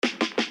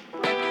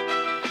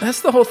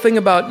That's the whole thing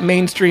about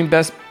mainstream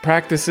best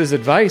practices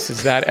advice,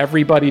 is that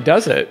everybody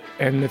does it.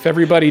 And if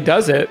everybody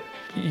does it,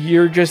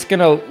 you're just going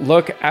to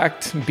look,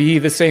 act, be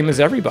the same as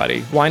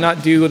everybody. Why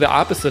not do the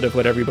opposite of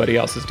what everybody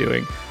else is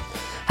doing?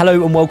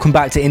 Hello and welcome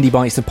back to Indie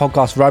Bites, the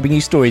podcast where I bring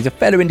you stories of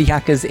fellow indie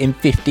hackers in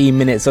 15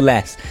 minutes or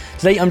less.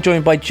 Today I'm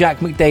joined by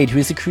Jack McDade, who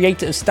is the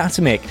creator of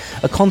Statamic,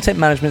 a content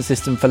management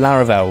system for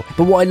Laravel.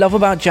 But what I love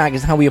about Jack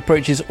is how he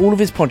approaches all of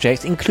his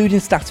projects, including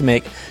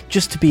Statamic,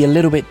 just to be a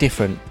little bit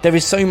different. There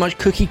is so much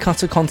cookie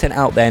cutter content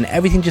out there and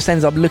everything just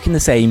ends up looking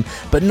the same,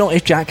 but not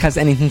if Jack has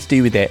anything to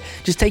do with it.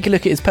 Just take a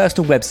look at his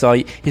personal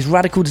website, his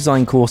radical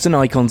design course and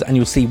icons, and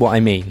you'll see what I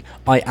mean.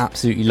 I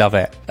absolutely love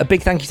it. A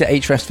big thank you to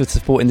Ahrefs for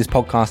supporting this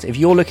podcast. If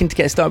you're looking to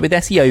get started with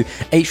SEO,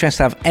 Ahrefs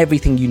have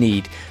everything you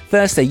need.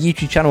 First, their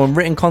YouTube channel and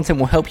written content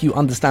will help you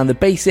understand the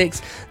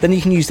basics. Then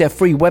you can use their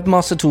free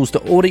webmaster tools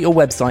to audit your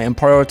website and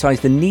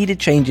prioritize the needed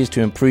changes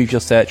to improve your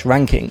search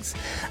rankings.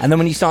 And then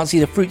when you start to see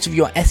the fruits of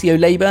your SEO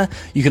labor,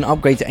 you can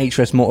upgrade to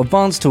Ahrefs' more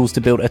advanced tools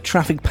to build a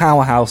traffic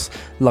powerhouse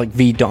like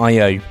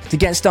V.io. To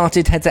get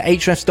started, head to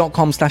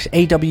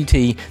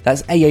ahrefs.com/AWT,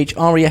 that's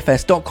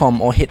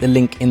ahrefs.com, or hit the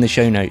link in the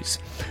show notes.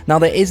 Now,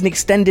 there is an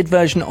extended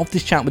version of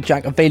this chat with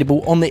Jack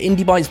available on the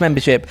Indie Bites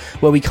membership,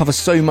 where we cover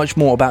so much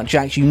more about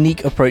Jack's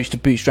unique approach to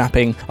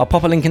bootstrapping. I'll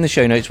pop a link in the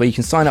show notes where you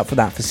can sign up for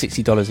that for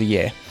 $60 a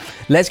year.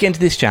 Let's get into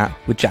this chat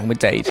with Jack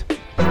McDade.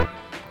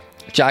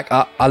 Jack,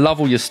 I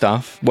love all your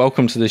stuff.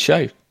 Welcome to the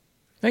show.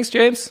 Thanks,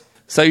 James.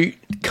 So,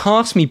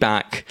 cast me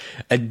back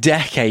a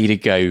decade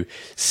ago,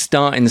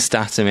 starting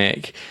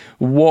Statamic.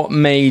 What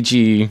made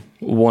you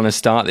want to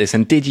start this?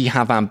 And did you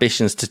have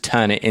ambitions to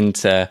turn it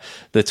into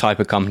the type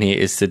of company it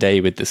is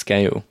today with the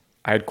scale?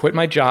 I had quit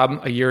my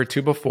job a year or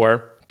two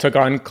before, took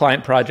on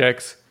client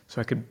projects so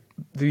I could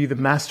be the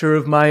master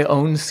of my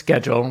own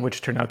schedule,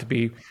 which turned out to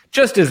be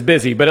just as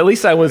busy. But at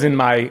least I was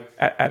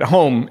at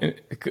home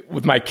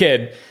with my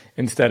kid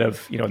instead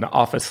of, in the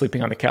office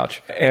sleeping on the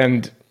couch.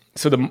 And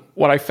so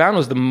what I found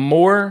was the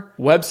more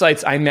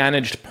websites I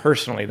managed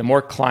personally, the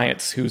more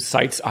clients whose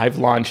sites I've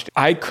launched,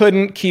 I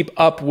couldn't keep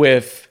up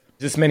with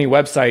this many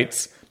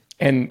websites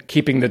and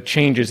keeping the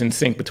changes in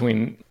sync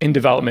between in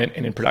development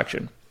and in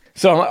production.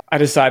 So I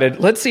decided,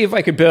 let's see if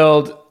I could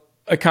build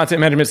a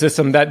content management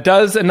system that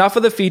does enough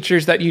of the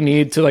features that you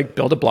need to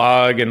build a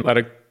blog and let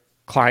a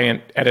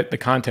client edit the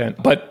content,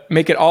 but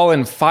make it all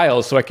in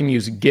files so I can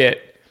use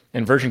Git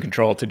and version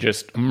control to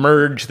just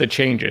merge the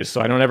changes. So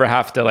I don't ever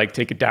have to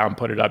take it down,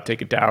 put it up,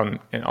 take it down,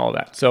 and all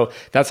that. So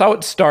that's how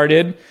it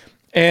started.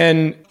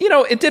 And,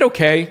 it did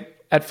okay.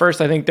 At first,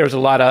 I think there was a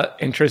lot of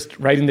interest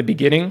right in the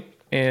beginning.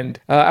 And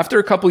after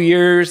a couple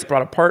years,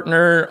 brought a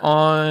partner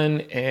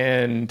on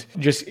and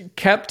just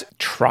kept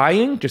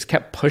trying, just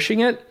kept pushing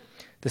it.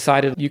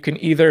 Decided you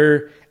can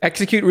either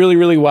execute really,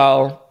 really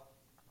well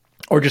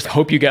or just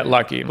hope you get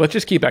lucky. Let's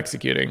just keep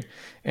executing.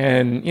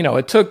 And,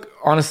 it took,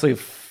 honestly,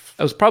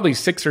 it was probably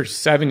 6 or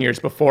 7 years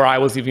before I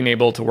was even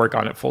able to work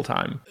on it full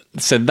time.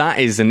 So that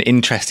is an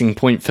interesting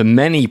point for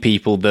many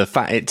people, the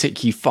fact it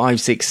took you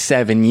 5, 6,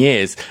 7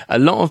 years. A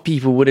lot of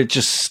people would have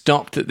just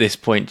stopped at this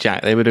point,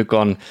 Jack. They would have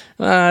gone,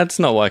 it's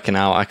not working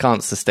out. I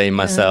can't sustain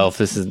myself.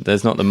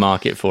 There's not the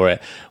market for it.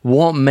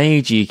 What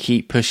made you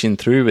keep pushing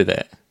through with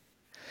it?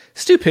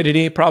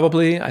 Stupidity,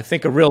 probably. I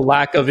think a real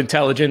lack of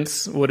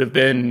intelligence would have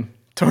been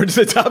towards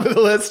the top of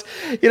the list.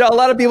 A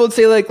lot of people would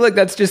say look,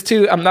 that's just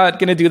I'm not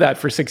going to do that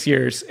for 6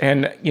 years.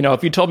 And,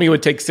 if you told me it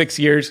would take 6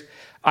 years,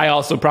 I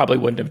also probably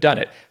wouldn't have done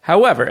it.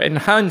 However, in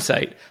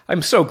hindsight,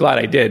 I'm so glad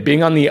I did.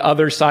 Being on the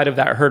other side of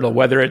that hurdle,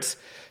 whether it's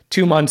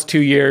 2 months, 2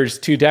 years,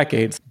 2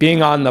 decades,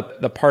 being on the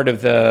part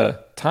of the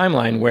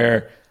timeline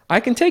where I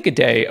can take a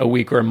day, a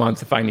week, or a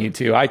month if I need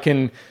to. I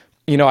can,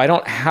 I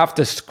don't have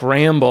to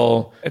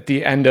scramble at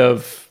the end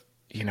of,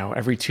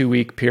 every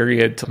 2-week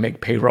period to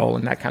make payroll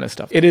and that kind of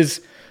stuff. It is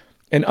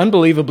an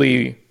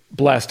unbelievably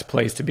blessed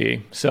place to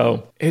be.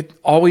 So it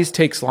always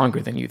takes longer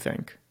than you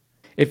think.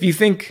 If you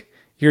think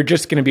you're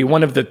just going to be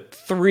one of the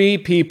 3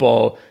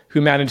 people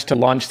who manage to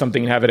launch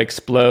something and have it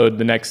explode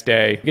the next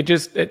day,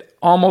 it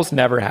almost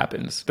never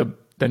happens.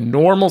 The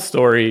normal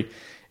story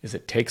is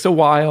it takes a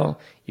while.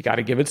 You got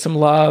to give it some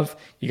love.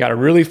 You got to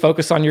really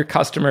focus on your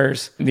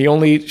customers. And the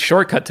only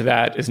shortcut to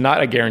that is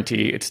not a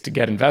guarantee. It's to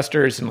get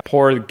investors and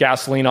pour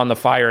gasoline on the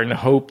fire and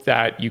hope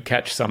that you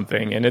catch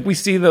something. And we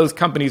see those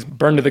companies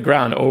burn to the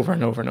ground over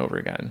and over and over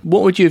again.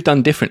 What would you have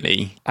done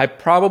differently? I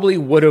probably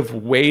would have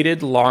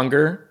waited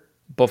longer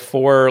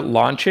before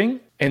launching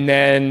and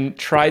then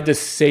tried to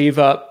save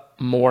up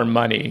more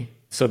money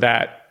so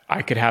that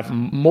I could have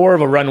more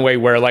of a runway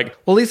where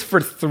at least for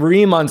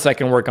 3 months I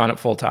can work on it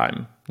full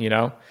time,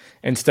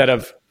 instead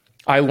of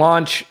I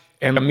launch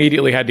and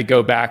immediately had to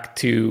go back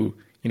to,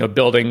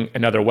 building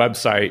another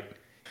website.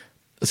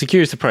 It's a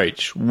curious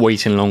approach,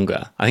 waiting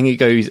longer. I think it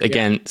goes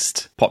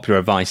against popular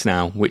advice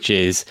now, which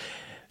is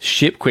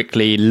ship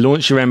quickly,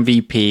 launch your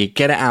MVP,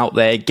 get it out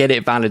there, get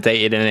it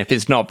validated. And if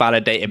it's not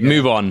validated,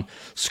 move on,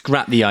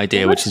 scrap the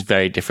idea, which is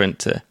very different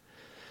to...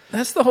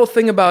 That's the whole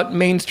thing about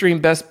mainstream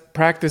best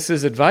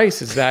practices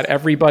advice, is that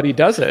everybody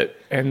does it.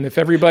 And if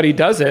everybody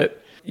does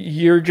it,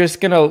 you're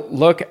just going to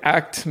look,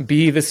 act,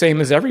 be the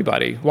same as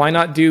everybody. Why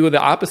not do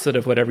the opposite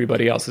of what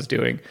everybody else is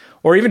doing?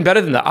 Or even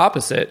better than the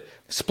opposite,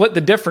 split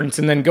the difference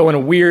and then go in a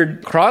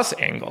weird cross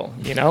angle,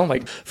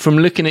 like from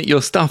looking at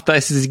your stuff,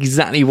 this is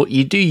exactly what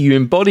you do. You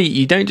embody it.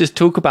 You don't just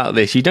talk about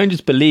this. You don't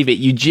just believe it.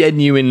 You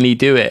genuinely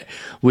do it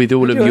with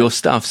all of your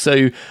stuff.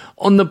 So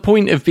on the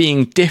point of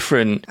being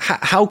different,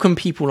 how can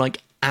people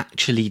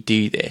actually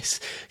do this?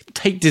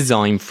 Take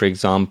design, for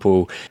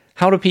example.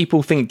 How do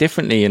people think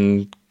differently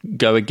and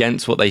go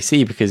against what they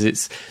see? Because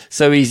it's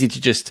so easy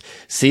to just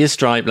see a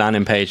Stripe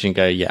landing page and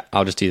go, yeah,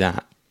 I'll just do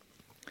that.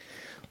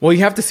 Well, you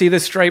have to see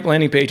this Stripe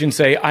landing page and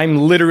say, I'm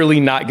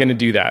literally not going to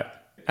do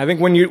that. I think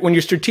when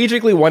you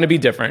strategically want to be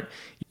different,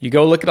 you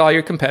go look at all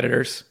your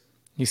competitors,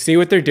 you see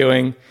what they're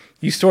doing,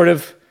 you sort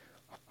of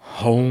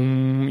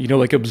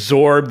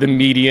absorb the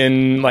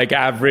median,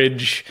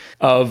 average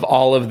of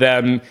all of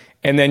them.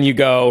 And then you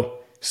go,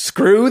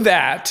 screw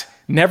that,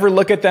 never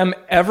look at them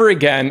ever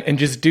again, and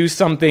just do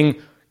something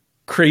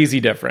crazy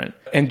different.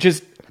 And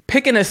just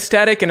pick an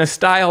aesthetic and a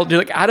style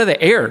out of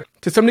the air.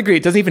 To some degree,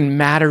 it doesn't even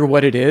matter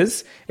what it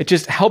is. It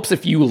just helps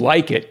if you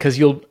like it because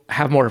you'll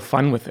have more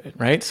fun with it,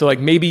 right? So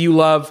maybe you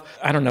love,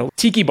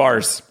 tiki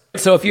bars.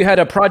 So if you had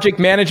a project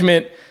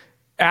management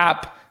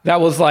app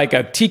that was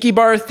a tiki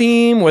bar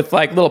theme with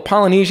little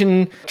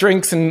Polynesian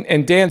drinks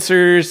and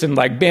dancers and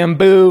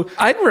bamboo,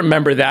 I'd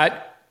remember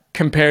that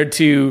compared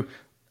to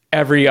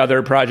every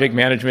other project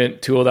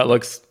management tool that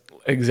looks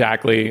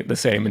exactly the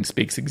same and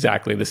speaks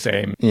exactly the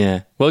same.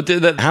 Yeah. Well,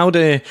 how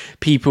do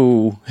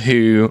people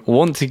who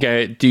want to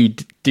go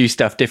do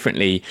stuff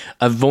differently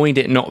avoid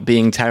it not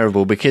being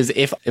terrible? Because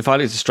if I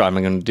look to Stripe,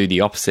 I'm going to do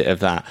the opposite of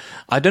that.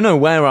 I don't know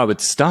where I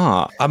would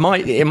start.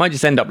 It might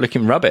just end up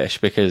looking rubbish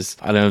because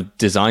I don't have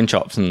design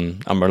chops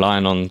and I'm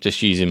relying on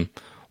just using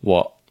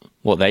what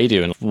they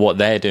do, and what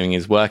they're doing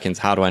is working.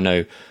 So how do I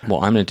know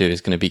what I'm going to do is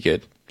going to be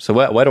good? So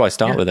where do I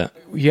start with it?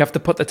 You have to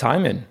put the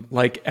time in,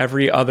 like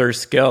every other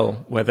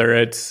skill, whether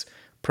it's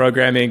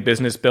programming,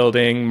 business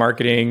building,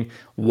 marketing,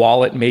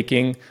 wallet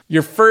making.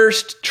 Your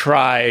first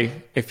try,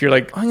 if you're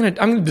I'm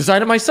gonna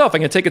design it myself.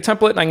 I'm gonna take a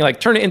template and I'm gonna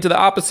turn it into the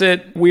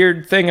opposite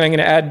weird thing, and I'm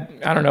gonna add,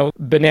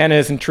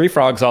 bananas and tree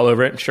frogs all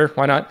over it. Sure,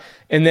 why not?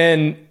 And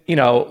then,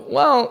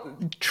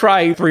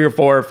 try 3 or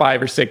 4 or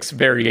 5 or 6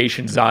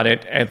 variations on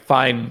it and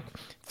find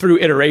through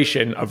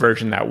iteration a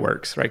version that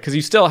works, right? Because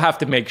you still have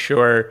to make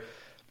sure,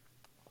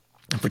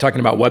 if we're talking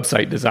about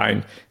website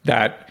design,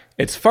 that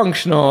it's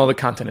functional, the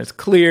content is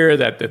clear,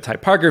 that the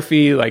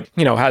typography,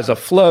 has a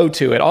flow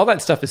to it. All that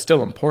stuff is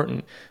still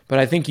important. But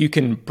I think you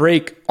can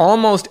break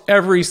almost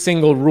every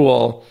single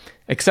rule,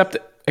 except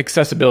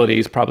accessibility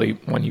is probably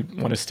one you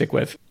want to stick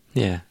with.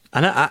 Yeah.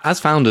 And as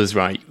founders,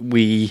 right,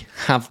 we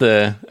have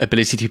the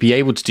ability to be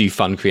able to do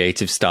fun,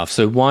 creative stuff.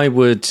 So why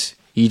would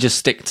you just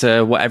stick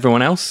to what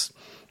everyone else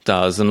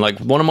does? And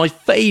one of my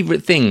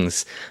favorite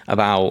things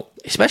about,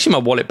 especially my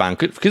wallet brand,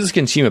 because it's a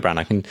consumer brand,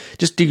 I can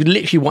just do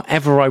literally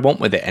whatever I want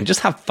with it and just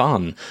have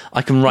fun.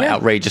 I can write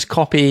outrageous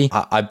copy.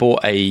 I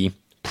bought a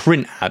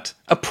print ad.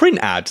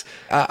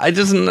 It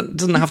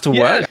doesn't have to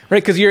work,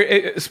 right? Because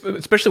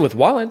especially with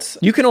wallets,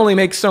 you can only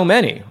make so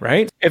many,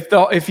 right?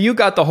 If you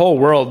got the whole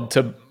world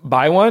to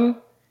buy one,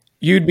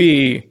 you'd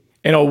be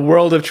in a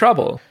world of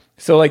trouble.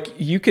 So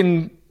you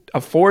can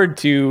afford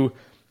to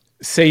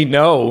say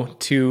no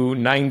to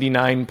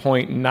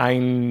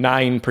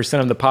 99.99%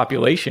 of the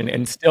population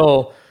and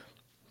still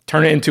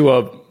turn it into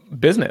a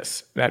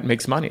business that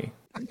makes money.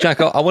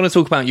 Jack, I want to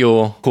talk about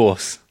your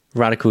course,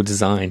 Radical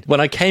Design. When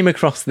I came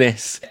across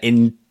this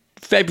in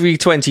February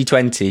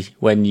 2020,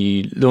 when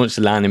you launched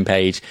the landing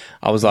page,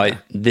 I was like,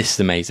 this is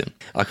amazing.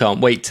 I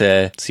can't wait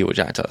to see what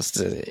Jack does.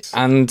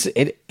 And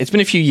it's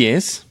been a few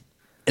years.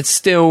 It's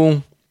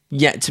still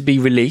yet to be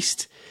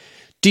released.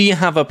 Do you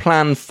have a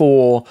plan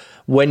for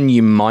when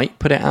you might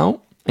put it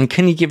out? And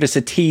can you give us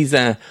a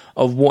teaser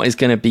of what is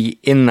going to be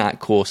in that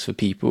course for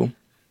people?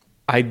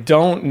 I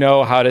don't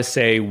know how to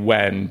say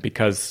when,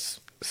 because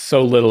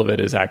so little of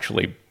it is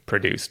actually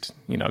produced,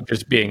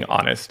 just being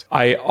honest.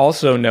 I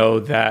also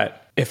know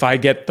that if I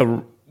get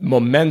the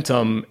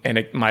momentum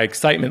and my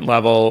excitement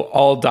level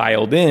all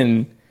dialed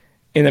in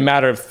a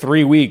matter of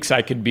 3 weeks,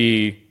 I could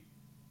be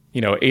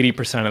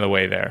 80% of the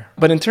way there.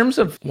 But in terms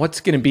of what's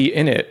going to be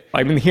in it,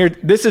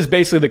 this is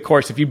basically the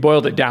course. If you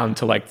boiled it down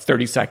to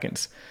 30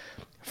 seconds,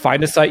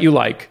 find a site you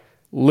like,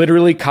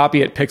 literally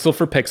copy it pixel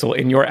for pixel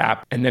in your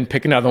app, and then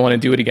pick another one and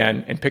do it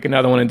again, and pick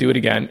another one and do it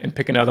again, and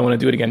pick another one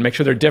and do it again. Make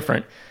sure they're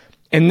different.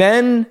 And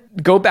then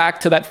go back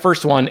to that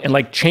first one and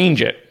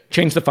change it,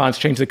 change the fonts,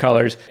 change the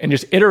colors, and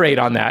just iterate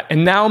on that.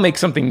 And now make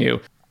something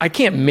new. I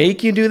can't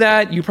make you do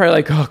that. You're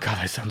probably oh God,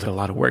 that sounds like a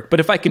lot of work.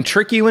 But if I can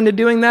trick you into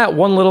doing that,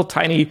 one little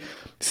tiny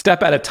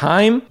step at a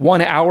time,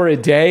 1 hour a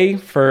day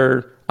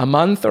for a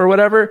month or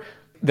whatever,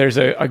 there's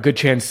a good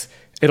chance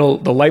the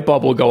light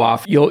bulb will go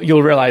off.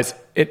 You'll realize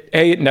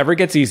it never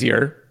gets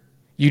easier.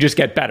 You just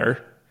get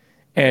better.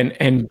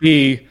 And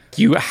B,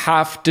 you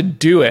have to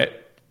do it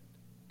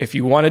If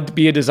you want to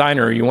be a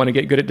designer, or you want to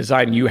get good at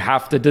design, you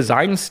have to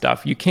design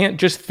stuff. You can't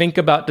just think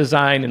about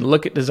design and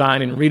look at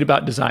design and read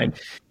about design.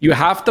 You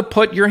have to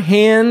put your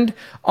hand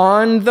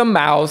on the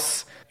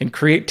mouse and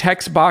create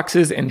text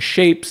boxes and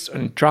shapes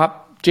and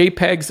drop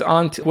JPEGs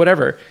onto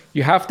whatever.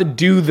 You have to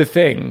do the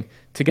thing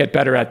to get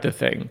better at the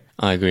thing.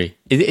 I agree.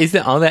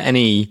 Are there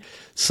any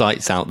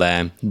sites out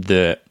there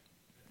that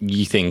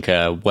you think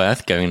are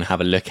worth going and have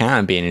a look at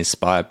and being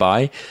inspired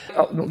by?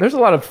 There's a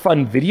lot of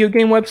fun video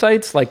game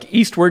websites, like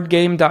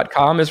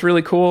eastwardgame.com is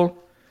really cool.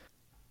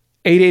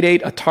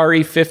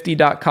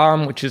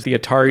 888atari50.com, which is the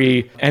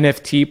Atari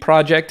NFT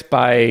project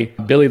by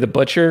Billy the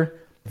Butcher.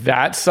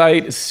 That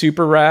site is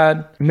super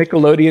rad.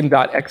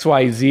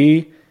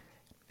 Nickelodeon.xyz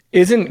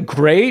isn't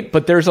great,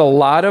 but there's a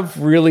lot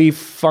of really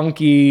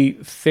funky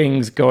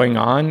things going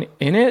on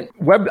in it.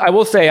 I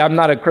will say I'm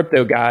not a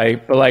crypto guy,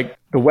 but like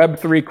the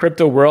Web3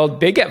 crypto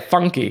world, they get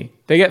funky.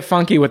 They get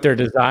funky with their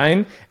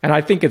design, and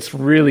I think it's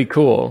really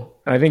cool.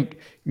 And I think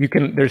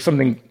there's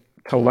something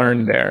to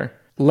learn there.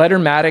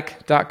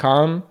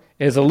 Lettermatic.com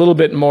is a little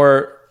bit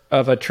more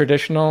of a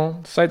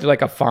traditional site. They're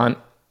like a font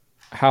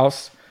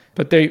house,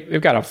 but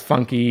they've got a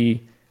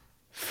funky,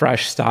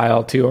 fresh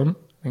style to them.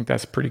 I think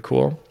that's pretty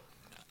cool.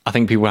 I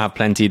think people have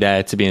plenty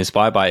there to be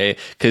inspired by it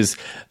because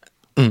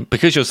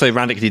you're so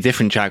radically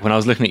different, Jack. When I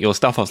was looking at your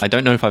stuff, I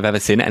don't know if I've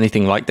ever seen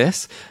anything like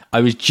this. I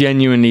was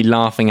genuinely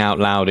laughing out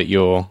loud at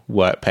your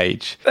work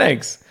page.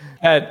 Thanks.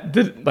 At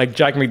like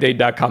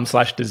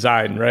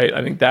jackmcdade.com/design, right?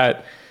 I think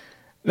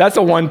that's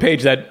the one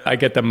page that I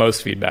get the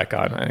most feedback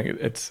on. I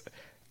think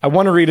I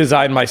want to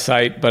redesign my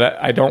site,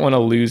 but I don't want to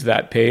lose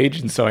that page,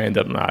 and so I end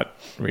up not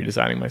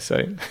redesigning my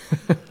site.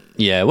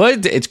 Yeah, well,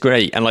 it's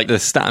great. And like the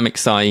Statamic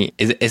site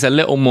is a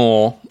little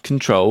more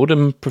controlled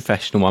and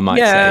professional, I might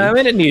say. Yeah, I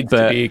mean, it needs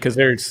to be because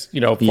there's,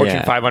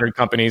 Fortune 500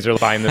 companies are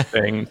buying this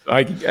thing.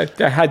 I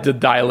had to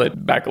dial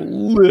it back a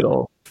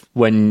little.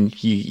 When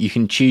you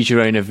can choose your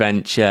own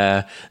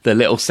adventure, the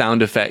little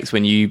sound effects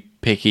when you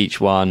pick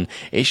each one,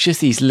 it's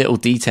just these little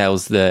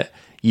details that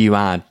you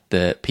add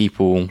that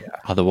people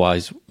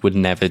otherwise would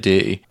never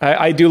do.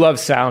 I do love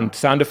sound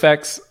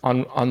effects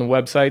on the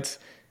websites.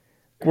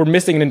 We're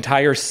missing an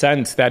entire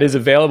sense that is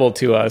available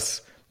to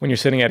us when you're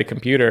sitting at a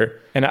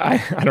computer. And I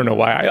don't know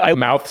why. I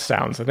mouth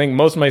sounds. I think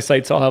most of my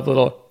sites all have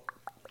little,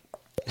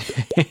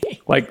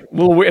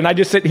 and I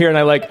just sit here and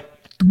I like,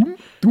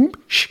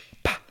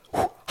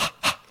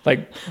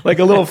 like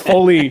a little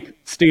Foley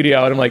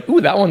studio. And I'm like, ooh,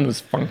 that one was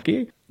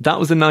funky. That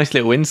was a nice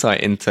little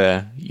insight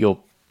into your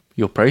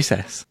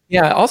process.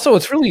 Yeah. Also,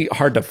 it's really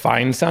hard to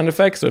find sound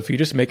effects. So if you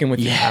just make them with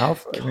your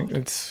mouth, I think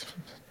it's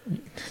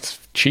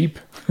cheap.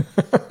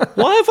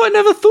 Why have I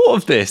never thought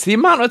of this? The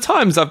amount of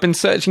times I've been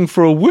searching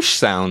for a whoosh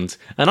sound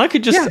and I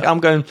could just, I'm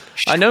going,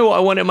 I know what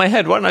I want in my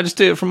head. Why don't I just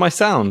do it from my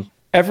sound?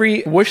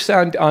 Every whoosh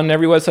sound on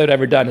every website I've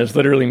ever done is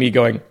literally me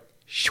going,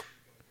 shoo.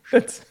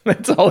 That's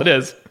all it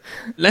is.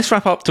 Let's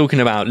wrap up talking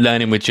about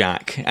learning with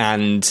Jack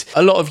and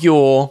a lot of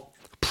your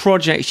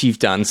projects you've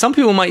done. Some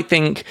people might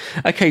think,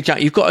 okay,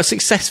 Jack, you've got a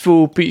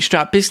successful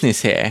bootstrap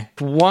business here.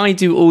 Why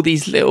do all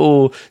these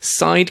little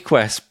side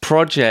quest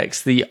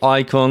projects, the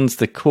icons,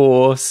 the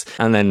course,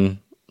 and then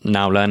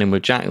now learning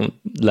with Jack,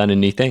 learning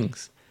new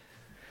things?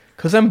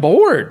 Because I'm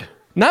bored.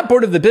 Not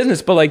bored of the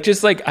business, but I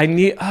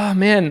need,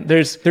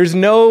 there's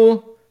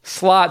no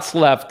slots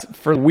left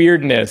for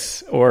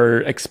weirdness or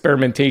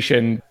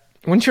experimentation.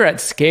 Once you're at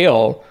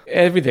scale,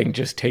 everything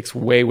just takes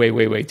way, way,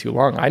 way, way too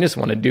long. I just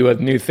want to do a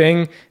new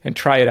thing and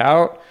try it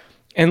out.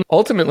 And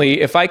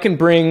ultimately, if I can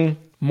bring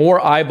more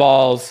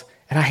eyeballs,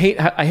 and I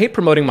hate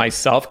promoting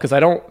myself because I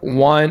don't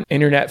want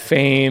internet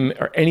fame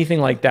or anything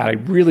like that. I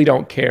really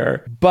don't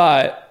care.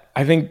 But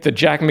I think the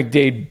Jack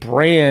McDade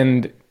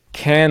brand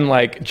can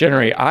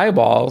generate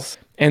eyeballs.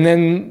 And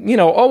then,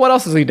 what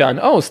else has he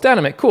done? Oh,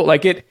 Statamic, cool.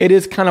 It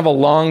is kind of a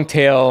long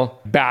tail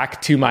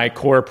back to my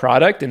core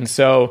product. And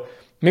so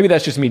maybe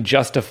that's just me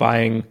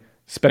justifying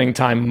spending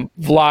time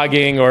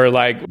vlogging or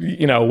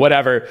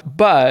whatever.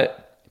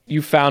 But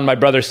you found my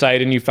brother's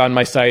site and you found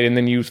my site and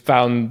then you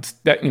found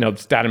that,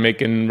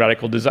 Statamic and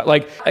Radical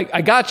Design.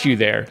 I got you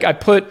there. I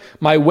put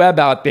my web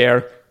out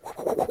there,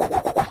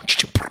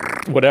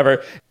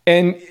 whatever.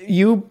 And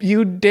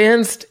you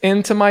danced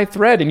into my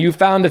thread and you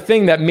found a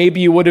thing that maybe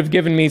you would have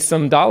given me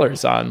some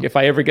dollars on if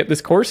I ever get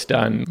this course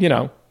done,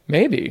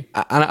 maybe.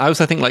 And I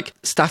also think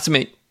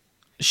Statamic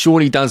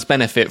surely does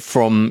benefit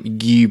from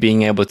you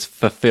being able to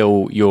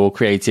fulfill your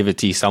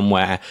creativity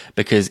somewhere,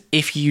 because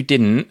if you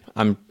didn't,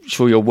 I'm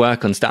sure your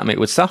work on Statamic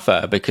would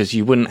suffer because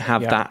you wouldn't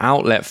have that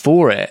outlet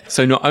for it.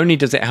 So not only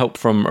does it help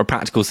from a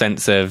practical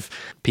sense of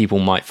people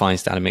might find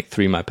Statamic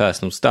through my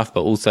personal stuff,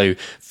 but also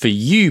for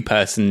you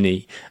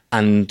personally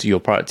and your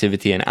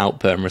productivity and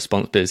output and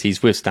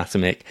responsibilities with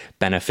Statamic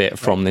benefit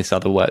from this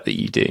other work that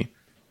you do.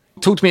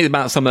 Talk to me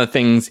about some of the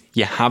things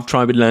you have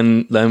tried with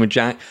Learn with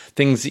Jack,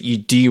 things that you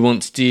do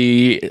want to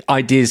do,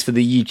 ideas for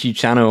the YouTube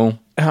channel.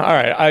 All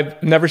right.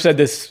 I've never said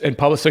this in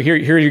public. So here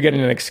you're getting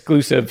an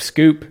exclusive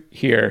scoop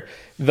here.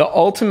 The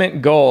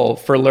ultimate goal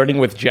for Learning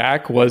with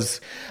Jack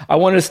was I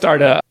wanted to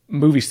start a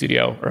movie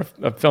studio or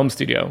a film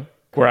studio.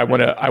 where I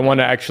want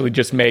to actually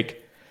just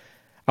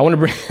I want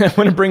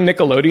to bring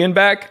Nickelodeon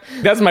back.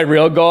 That's my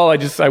real goal. I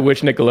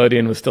wish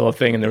Nickelodeon was still a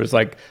thing and there was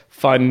like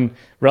fun,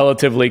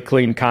 relatively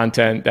clean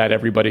content that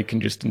everybody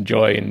can just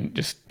enjoy and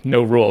just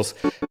no rules.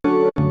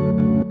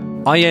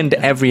 I end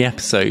every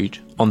episode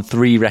on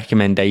 3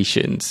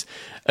 recommendations: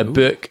 a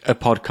book, a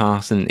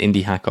podcast, and an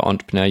indie hacker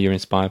entrepreneur you're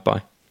inspired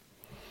by.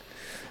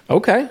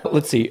 Okay,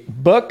 let's see.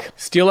 Book,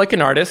 Steal Like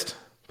an Artist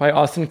by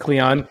Austin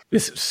Kleon.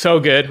 This is so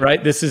good,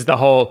 right? This is the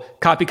whole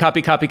copy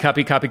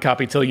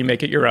till you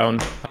make it your own.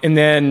 And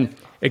then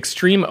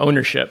Extreme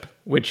Ownership,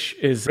 which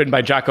is written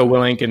by Jocko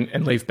Willink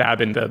and Leif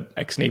Babin, the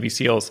ex-Navy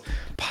SEALs.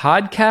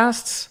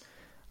 Podcasts,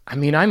 I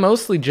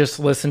mostly just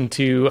listen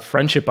to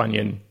Friendship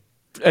Onion.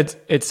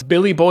 It's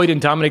Billy Boyd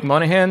and Dominic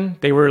Monaghan.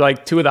 They were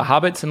like 2 of the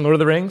hobbits in Lord of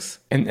the Rings.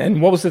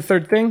 And what was the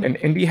third thing? An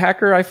indie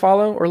hacker I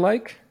follow or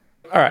like?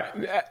 All right.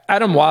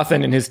 Adam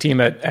Wathan and his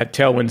team at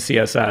Tailwind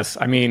CSS.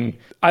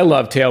 I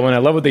love Tailwind. I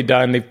love what they've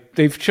done.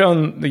 They've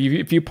shown that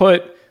if you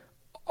put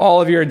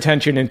all of your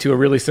attention into a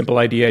really simple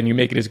idea and you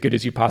make it as good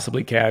as you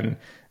possibly can,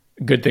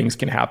 good things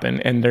can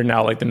happen. And they're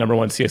now like the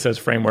 #1 CSS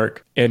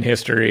framework in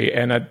history,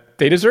 and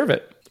they deserve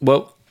it.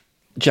 Well,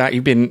 Jack,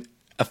 you've been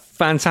a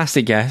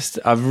fantastic guest.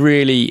 I've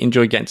really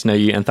enjoyed getting to know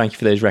you, and thank you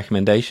for those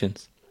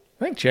recommendations.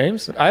 Thanks,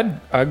 James. I had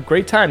a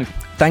great time.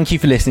 Thank you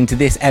for listening to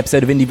this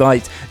episode of Indie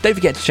Bites. Don't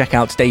forget to check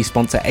out today's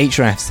sponsor,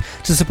 Ahrefs.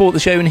 To support the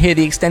show and hear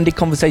the extended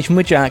conversation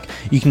with Jack,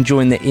 you can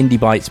join the Indie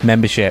Bites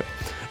membership.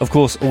 Of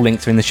course, all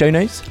links are in the show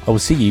notes. I will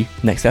see you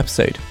next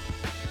episode.